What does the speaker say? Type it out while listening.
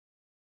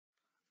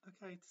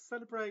Okay, to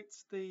celebrate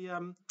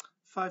the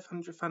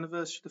 500th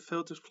anniversary of the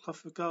Field of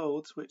Cloth of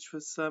Gold, which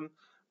was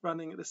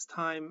running at this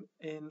time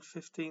in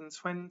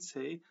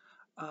 1520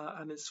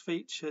 and is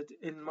featured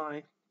in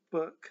my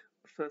book,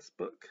 first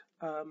book,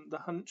 The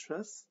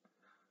Huntress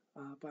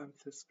by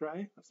Amethyst,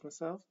 that's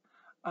myself.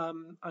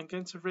 I'm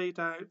going to read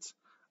out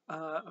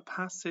a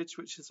passage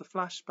which is a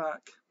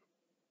flashback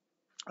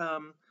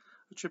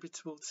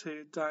attributable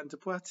to Diane de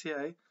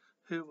Poitiers,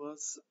 who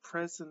was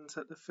present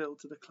at the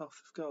Field of the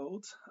Cloth of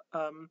Gold.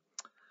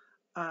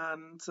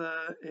 And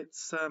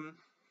it's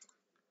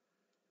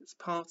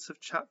part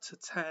of chapter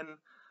 10,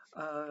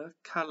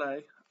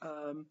 Calais,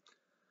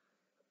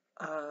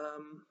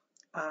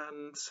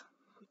 and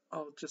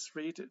I'll just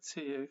read it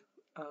to you,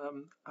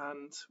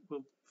 and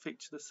we'll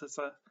feature this as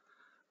a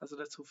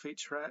little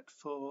featurette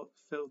for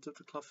Field of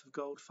the Cloth of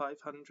Gold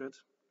 500.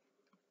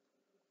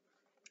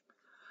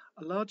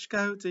 A large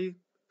gaudy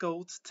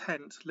gold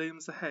tent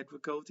looms ahead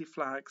with gaudy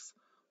flags,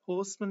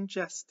 horsemen,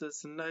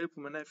 jesters, and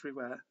noblemen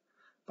everywhere.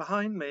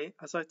 Behind me,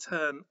 as I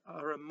turn,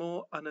 are a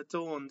more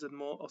unadorned and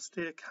more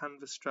austere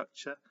canvas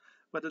structure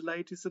where the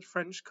ladies of the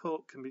French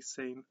court can be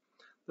seen.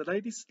 The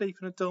ladies sleep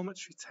in a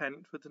dormitory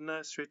tent with the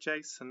nursery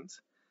adjacent.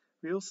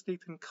 We all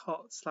sleep in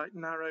cots like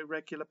narrow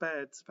regular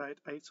beds, about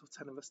 8 or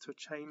 10 of us to a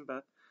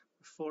chamber,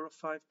 with 4 or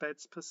 5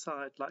 beds per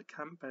side like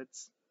camp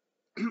beds.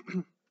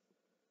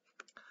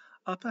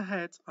 Up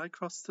ahead, I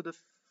cross to the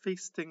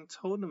feasting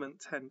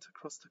tournament tent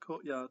across the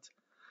courtyard.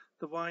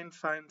 The wine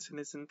fountain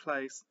is in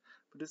place,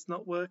 but is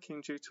not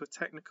working due to a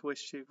technical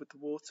issue with the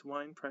water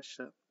wine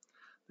pressure.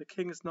 The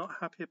king is not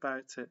happy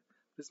about it,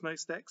 but his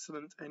most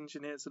excellent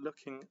engineers are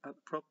looking at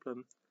the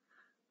problem.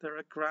 There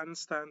are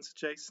grandstands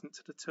adjacent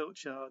to the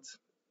tilt yard,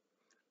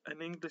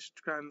 an English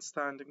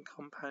grandstand and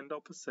compound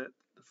opposite,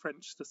 the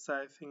French to the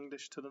south,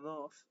 English to the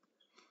north.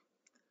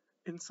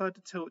 Inside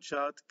the tilt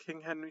yard,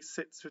 King Henry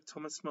sits with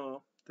Thomas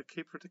More, the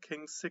keeper of the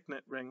king's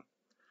signet ring,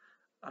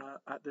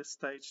 at this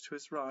stage to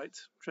his right,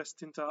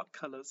 dressed in dark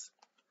colours.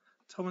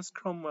 Thomas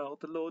Cromwell,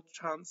 the Lord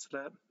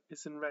Chancellor,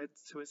 is in red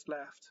to his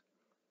left.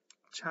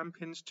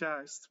 Champions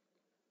joust.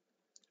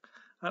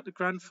 At the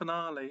grand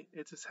finale,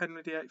 it is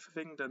Henry VIII of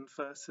England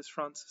versus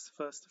Francis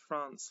I of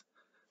France.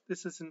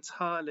 This is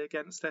entirely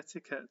against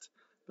etiquette,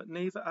 but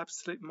neither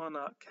absolute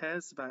monarch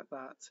cares about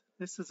that.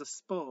 This is a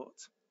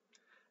sport.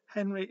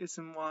 Henry is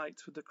in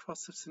white with the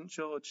cross of St.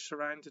 George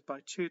surrounded by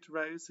Tudor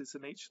roses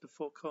in each of the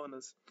 4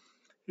 corners.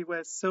 He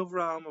wears silver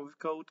armour with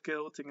gold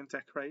gilding and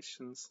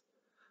decorations.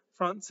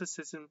 Francis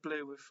is in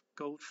blue with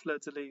gold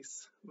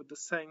fleur-de-lis, with the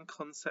same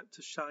concept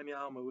of shiny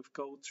armour with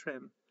gold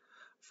trim.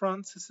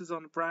 Francis is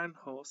on a brown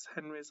horse,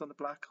 Henry is on a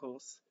black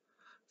horse.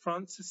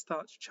 Francis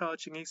starts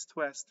charging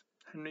east-west,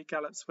 Henry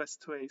gallops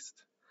west to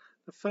east.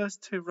 The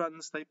first 2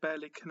 runs they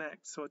barely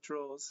connect, so are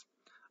draws.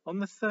 On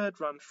the 3rd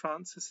run,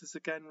 Francis is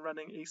again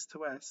running east to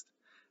west.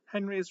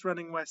 Henry is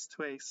running west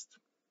to east.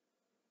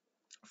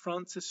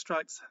 Francis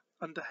strikes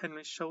under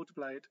Henry's shoulder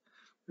blade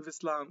with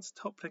his lance,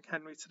 toppling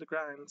Henry to the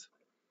ground.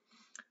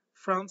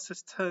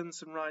 Francis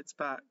turns and rides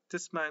back,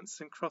 dismounts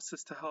and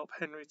crosses to help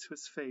Henry to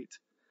his feet.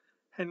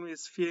 Henry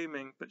is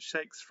fuming, but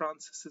shakes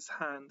Francis's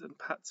hand and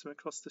pats him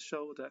across the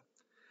shoulder.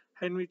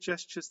 Henry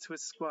gestures to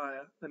his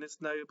squire, then his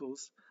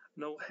nobles,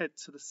 and all head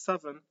to the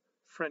southern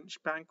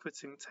French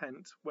banqueting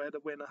tent where the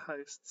winner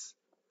hosts.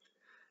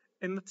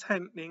 In the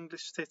tent, the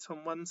English sit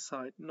on one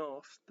side,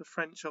 north, the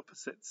French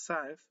opposite,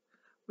 south,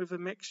 with a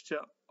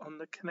mixture on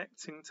the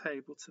connecting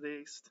table to the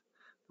east.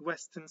 The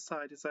western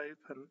side is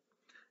open.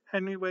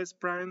 Henry wears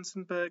browns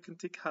and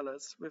burgundy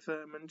colours with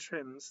ermine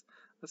trims,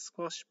 a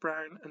squash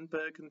brown and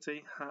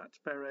burgundy hat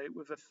beret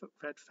with a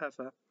red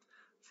feather.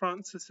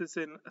 Francis is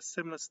in a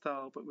similar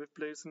style but with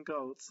blues and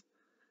golds.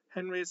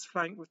 Henry is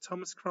flanked with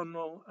Thomas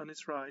Cromwell on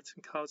his right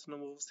and Cardinal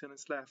Wolsey on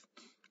his left.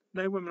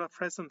 No women are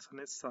present on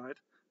his side.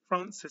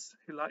 Francis,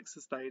 who likes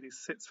his ladies,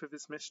 sits with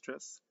his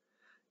mistress.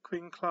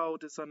 Queen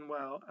Claude is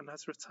unwell and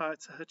has retired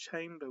to her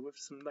chamber with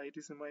some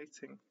ladies in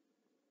waiting.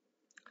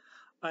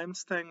 I am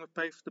staying with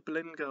both the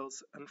Boleyn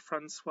girls and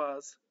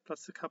Françoise,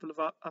 plus a couple of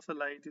other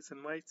ladies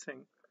in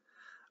waiting.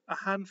 A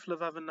handful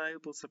of other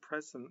nobles are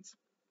present.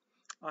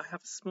 I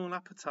have a small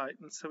appetite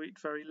and so eat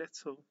very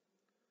little.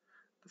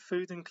 The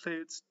food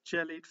includes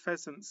jellied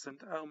pheasants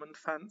and almond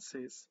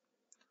fancies.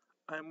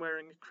 I am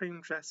wearing a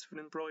cream dress with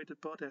an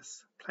embroidered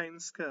bodice, plain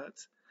skirt,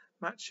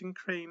 matching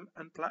cream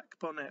and black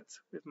bonnet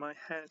with my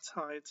hair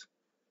tied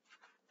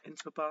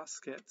into a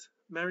basket.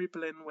 Mary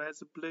Boleyn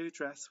wears a blue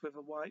dress with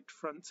a white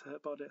front to her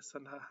bodice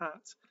and her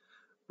hat.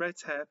 Red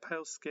hair,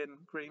 pale skin,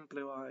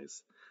 green-blue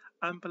eyes.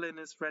 Anne Boleyn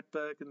is red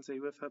burgundy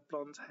with her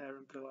blonde hair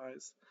and blue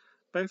eyes.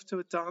 Both do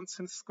a dance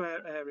in the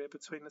square area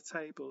between the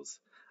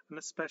tables, and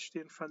especially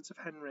in front of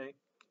Henry,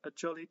 a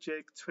jolly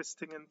jig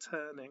twisting and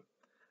turning.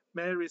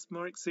 Mary is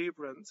more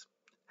exuberant.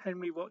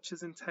 Henry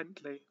watches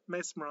intently,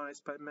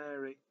 mesmerised by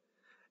Mary.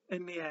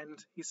 In the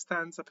end, he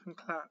stands up and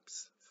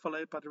claps,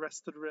 followed by the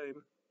rest of the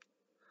room.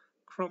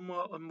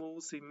 Cromwell and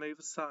Wolsey move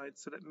aside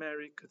so that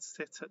Mary could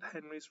sit at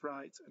Henry's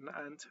right and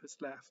Anne to his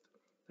left.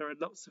 There are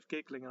lots of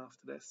giggling after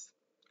this.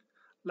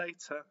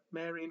 Later,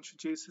 Mary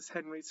introduces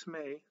Henry to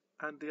me,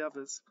 and the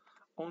others.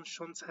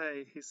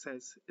 Enchanté, he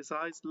says. His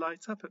eyes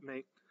light up at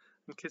me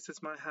and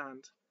kisses my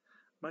hand.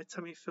 My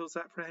tummy feels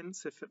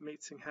apprehensive at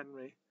meeting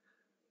Henry,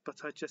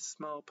 but I just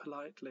smile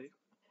politely.